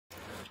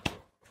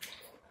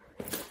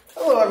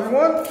Hello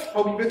everyone,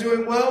 hope you've been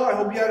doing well. I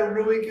hope you had a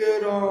really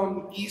good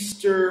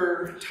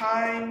Easter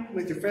time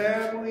with your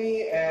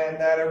family and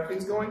that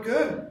everything's going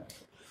good.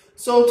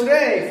 So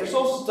today, for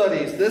social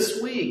studies,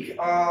 this week,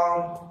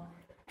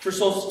 for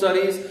social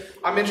studies,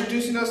 I'm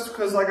introducing us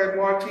because I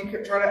want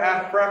to try to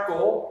add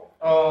Freckle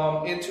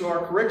into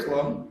our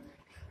curriculum.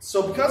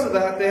 So because of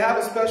that, they have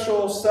a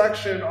special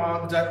section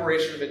on the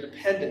Declaration of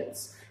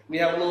Independence. We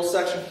have a little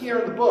section here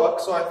in the book,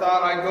 so I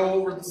thought I'd go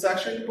over the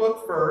section in the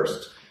book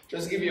first,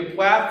 just to give you a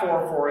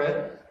platform for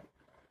it.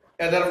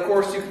 And then, of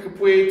course, you can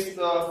complete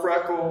the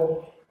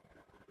Freckle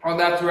on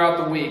that throughout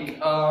the week.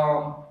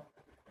 I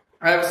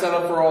have it set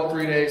up for all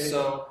 3 days,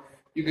 so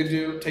you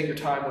can take your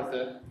time with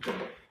it.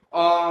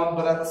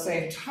 But at the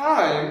same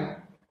time,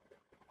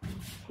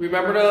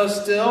 remember to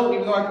still,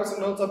 even though I put some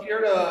notes up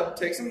here, to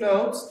take some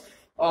notes.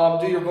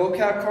 Do your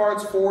vocab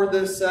cards for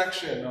this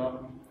section.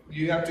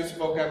 You have to do some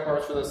vocab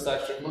cards for this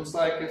section. Looks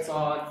like it's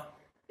on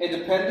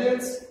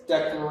independence,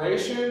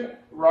 declaration,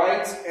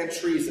 rights, and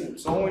treason.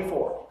 So only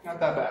 4. Not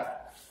that bad.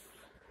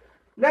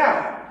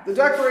 Now, the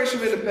Declaration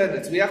of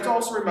Independence. We have to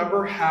also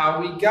remember how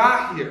we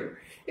got here.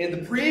 In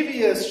the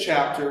previous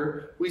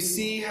chapter, we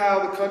see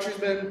how the country's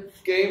been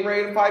getting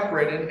ready to fight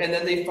Britain, and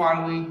then they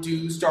finally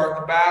do start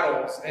the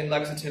battles in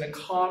Lexington and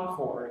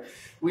Concord.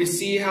 We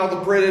see how the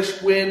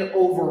British win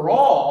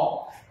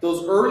overall,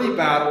 those early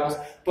battles,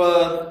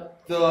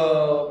 but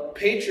the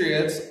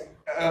Patriots,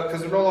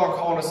 because they're no longer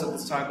colonists at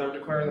this time, they're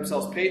declaring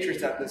themselves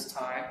patriots at this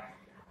time,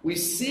 we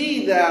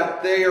see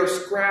that they are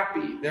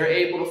scrappy. They're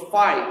able to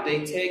fight.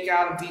 They take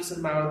out a decent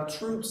amount of the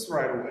troops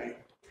right away.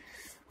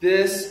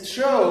 This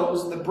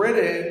shows the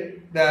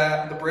British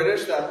that,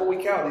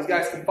 holy cow, these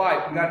guys can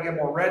fight. We got to get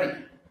more ready.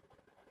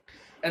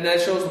 And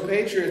that shows the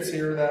Patriots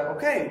here that,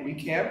 okay, we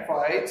can't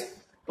fight,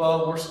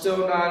 but we're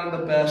still not in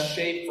the best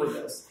shape for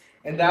this.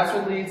 And that's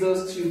what leads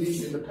us to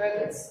these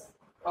independence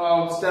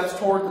steps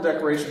toward the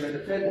Declaration of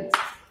Independence.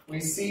 We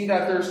see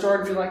that they're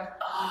starting to be like,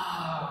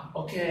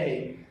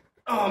 okay.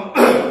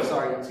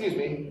 Sorry, excuse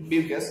me,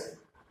 mucus.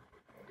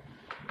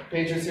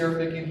 Patriots here are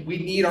thinking, we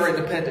need our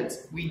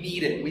independence. We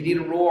need it. We need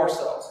to rule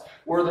ourselves.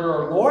 Where there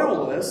are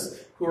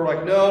loyalists who are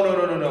like,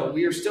 no.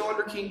 We are still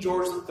under King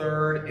George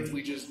III. If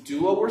we just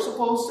do what we're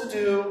supposed to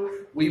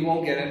do, we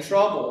won't get in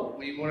trouble.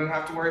 We wouldn't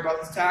have to worry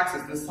about these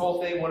taxes. This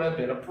whole thing wouldn't have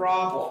been a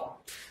problem.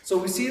 So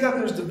we see that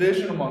there's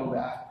division among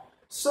that.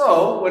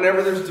 So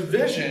whenever there's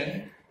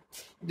division,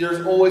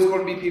 there's always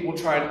going to be people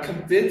trying to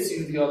convince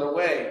you the other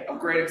way. A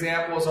great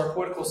example is our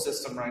political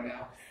system right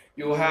now.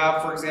 You'll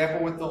have, for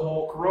example, with the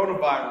whole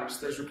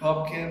coronavirus, there's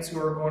Republicans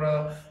who are going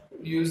to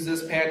use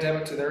this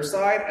pandemic to their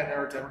side, and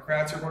there are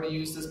Democrats who are going to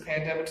use this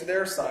pandemic to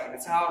their side.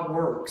 It's how it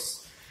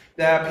works,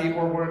 that people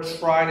are going to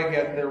try to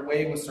get their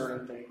way with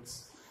certain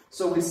things.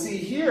 So we see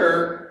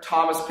here,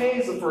 Thomas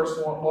Paine's the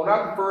first one. Well,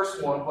 not the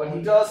first one, but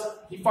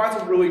he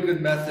finds a really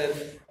good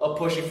method of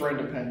pushing for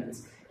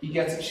independence. He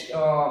gets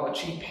a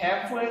cheap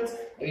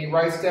pamphlet, and he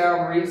writes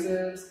down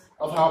reasons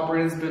of how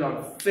Britain's been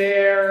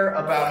unfair,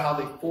 about how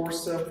they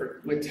force them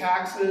with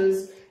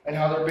taxes, and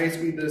how they're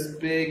basically this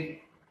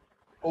big,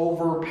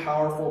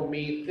 overpowerful,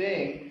 mean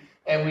thing,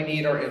 and we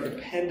need our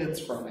independence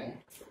from it.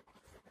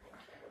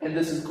 And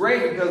this is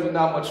great because with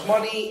not much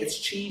money, it's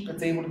cheap,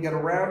 it's able to get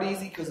around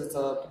easy because it's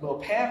a little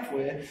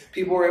pamphlet.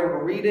 People are able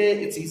to read it,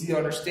 it's easy to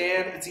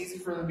understand, it's easy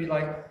for them to be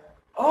like,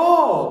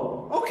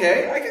 oh,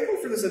 okay, I can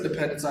go for this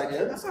independence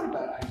idea. That's not a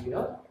bad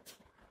idea.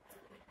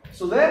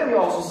 So then we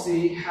also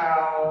see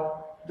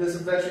how this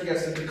eventually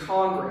gets into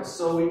Congress.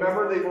 So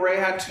remember, they've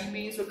already had 2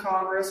 meetings with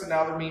Congress, and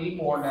now they're meeting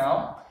more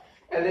now.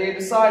 And they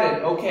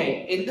decided,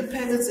 okay,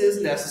 independence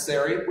is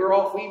necessary. We're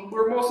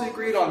mostly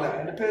agreed on that.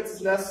 Independence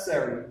is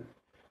necessary.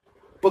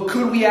 But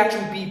could we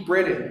actually beat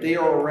Britain? They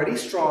are already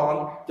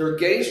strong. They're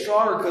getting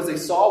stronger because they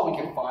saw we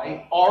can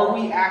fight. Are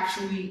we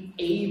actually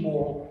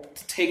able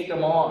to take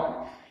them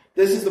on?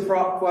 This is the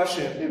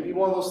question. It'd be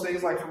one of those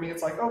things like, for me,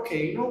 it's like,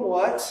 okay, you know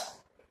what?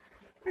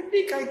 I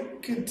think I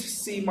could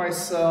see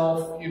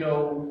myself,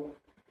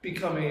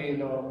 becoming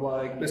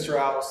like Mr.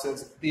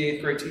 Allison's the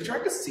 8th grade teacher. I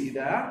could see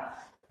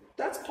that.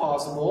 That's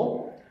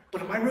possible.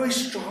 But am I really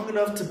strong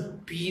enough to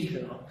beat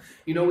him?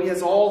 He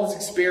has all this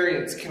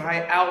experience. Can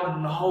I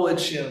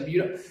out-knowledge him?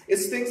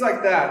 It's things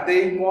like that.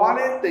 They want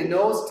it. They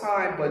know it's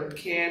time, but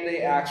can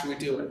they actually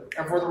do it?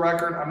 And for the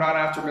record, I'm not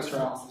after Mr.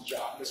 Allison's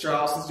job. Mr.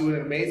 Allison's doing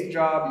an amazing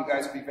job. You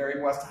guys will be very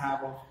blessed to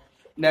have him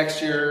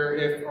next year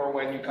if or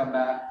when you come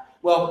back.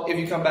 Well, if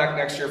you come back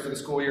next year for the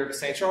school year to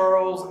St.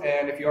 Charles,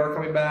 and if you are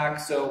coming back,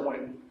 so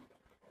when.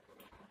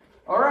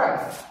 All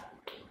right.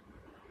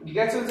 You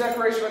get to the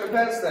Declaration of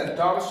Independence then.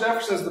 Thomas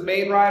Jefferson is the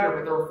main writer,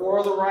 but there were 4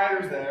 other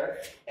writers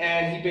there.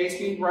 And he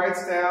basically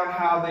writes down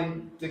how they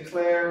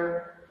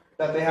declare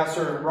that they have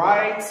certain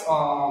rights.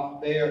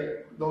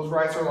 Those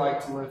rights are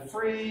like to live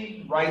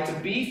free, right to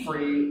be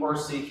free, or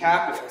seek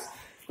happiness.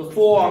 The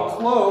full-on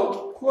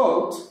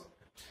quote,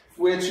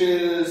 which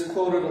is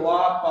quoted a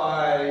lot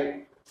by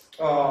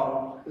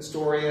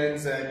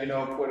historians and,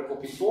 political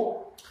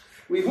people.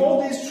 We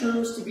hold these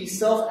truths to be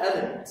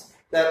self-evident,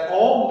 that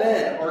all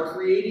men are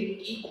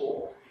created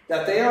equal,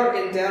 that they are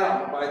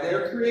endowed by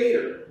their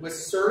Creator with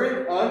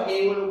certain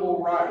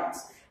unalienable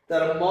rights,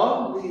 that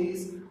among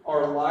these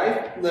are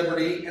life,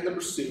 liberty, and the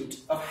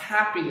pursuit of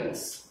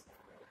happiness.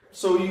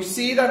 So you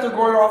see that they're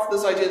going off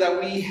this idea that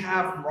we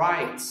have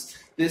rights.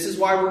 This is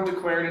why we're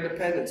declaring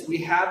independence. We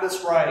have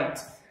this right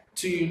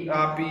to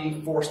not be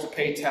forced to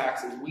pay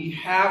taxes. We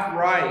have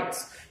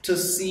rights to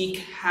seek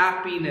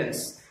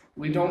happiness.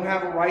 We don't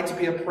have a right to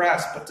be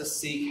oppressed, but to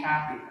seek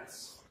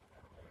happiness.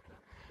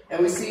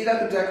 And we see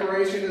that the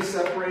Declaration is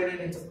separated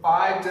into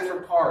 5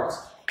 different parts.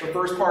 The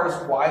first part is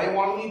why they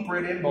want to leave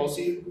Britain,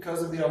 mostly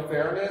because of the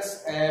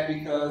unfairness and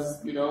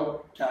because,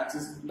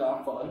 taxes is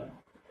not fun.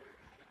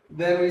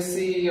 Then we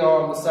see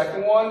the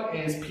second one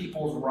is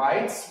people's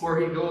rights,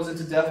 where he goes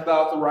into depth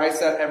about the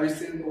rights that every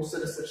single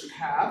citizen should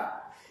have.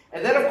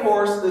 And then, of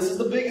course, this is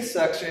the biggest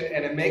section,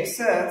 and it makes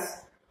sense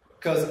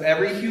because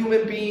every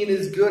human being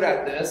is good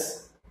at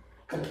this,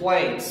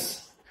 complaints.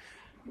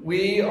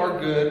 We are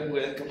good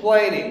with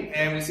complaining,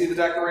 and we see the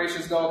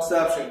Declaration is no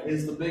exception. It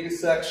is the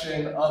biggest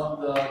section of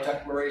the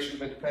Declaration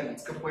of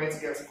Independence, complaints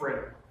against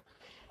Britain.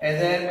 And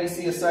then we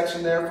see a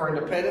section there for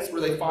independence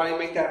where they finally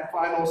make that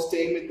final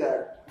statement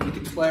that we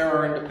declare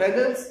our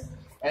independence,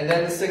 and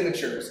then the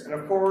signatures. And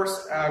of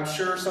course, I'm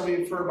sure some of you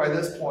have heard by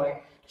this point,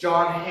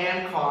 John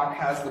Hancock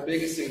has the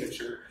biggest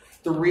signature.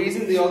 The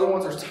reason the other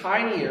ones are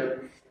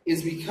tinier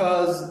is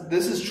because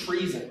this is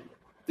treason.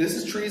 This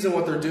is treason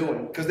what they're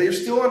doing, because they are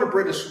still under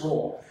British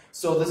rule.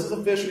 So this is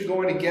officially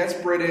going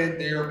against Britain.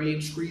 They are being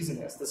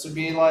treasonous. This would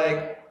be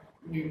like,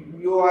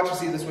 you'll actually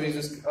see this when you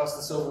discuss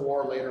the Civil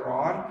War later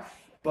on.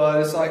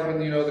 But it's like when,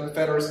 the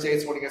Confederate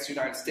States went against the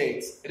United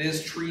States. It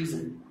is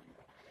treason.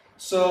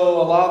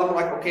 So a lot of them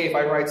are like, okay, if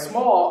I write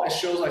small, it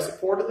shows I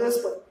supported this,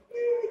 but,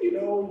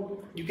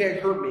 you can't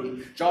hurt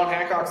me. John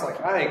Hancock's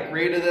like, I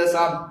agree to this,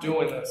 I'm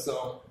doing this.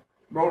 So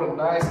wrote a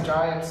nice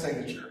giant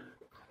signature.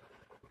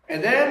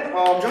 And then,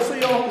 just so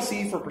you all can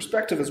see for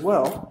perspective as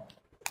well,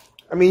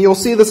 you'll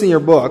see this in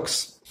your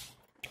books.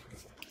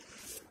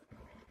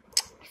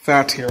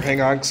 Fat here,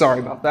 hang on, sorry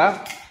about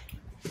that.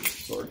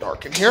 It's sort of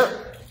dark in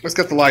here. Let's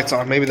get the lights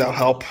on, maybe that'll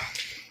help.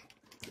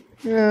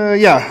 Yeah,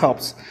 it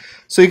helps.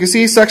 So you can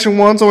see section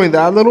 1's only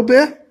that little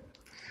bit.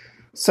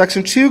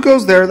 Section 2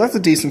 goes there, that's a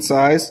decent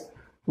size.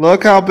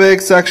 Look how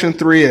big section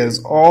 3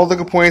 is. All the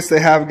complaints they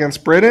have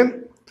against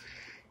Britain.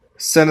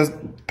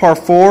 Part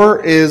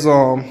 4 is,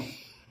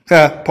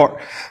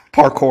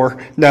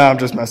 parkour. No, I'm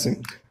just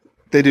messing.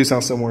 They do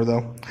sound similar,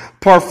 though.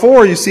 Part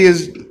 4, you see,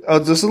 is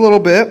just a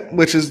little bit,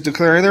 which is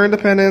declaring their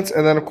independence.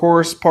 And then, of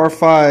course, Part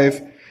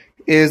 5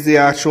 is the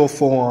actual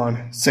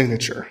full-on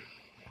signature.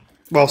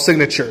 Well,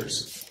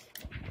 signatures.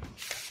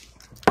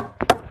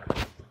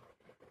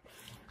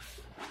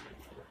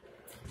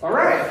 All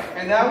right,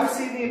 and now we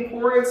see the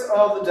importance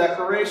of the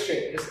Declaration.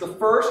 It's the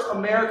first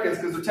Americans,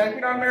 because they're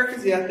technically not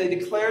Americans yet, they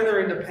declare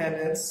their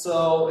independence.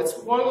 So it's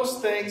one of those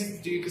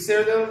things, do you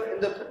consider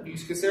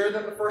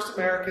them the first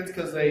Americans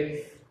because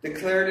they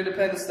declared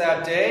independence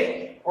that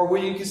day? Or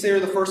will you consider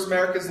the first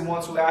Americans the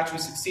ones who actually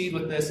succeed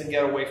with this and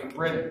get away from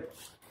Britain?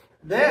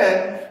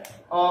 Then,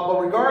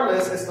 but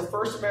regardless, it's the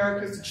first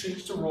Americans to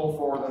choose to rule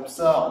for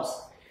themselves.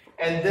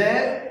 And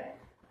then,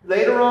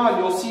 later on,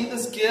 you'll see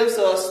this gives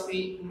us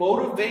the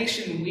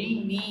motivation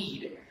we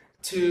need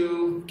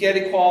to get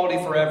equality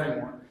for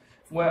everyone.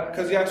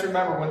 Because you have to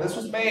remember, when this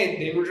was made,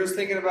 they were just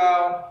thinking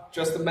about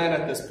just the men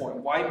at this point,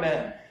 white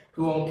men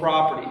who own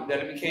property. Then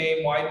it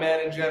became white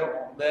men in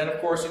general. Then, of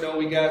course,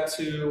 we got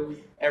to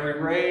every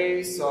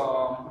race,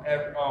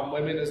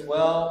 women as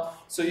well.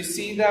 So you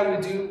see that we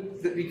do,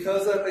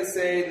 because that they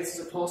say this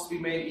is supposed to be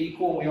made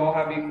equal and we all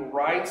have equal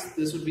rights,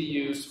 this would be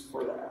used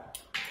for that.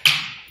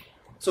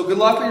 So good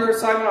luck with your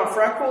assignment on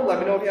Freckle. Let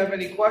me know if you have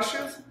any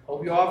questions.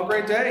 Hope you all have a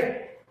great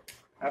day.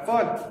 Have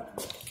fun.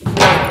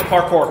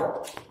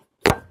 Parkour.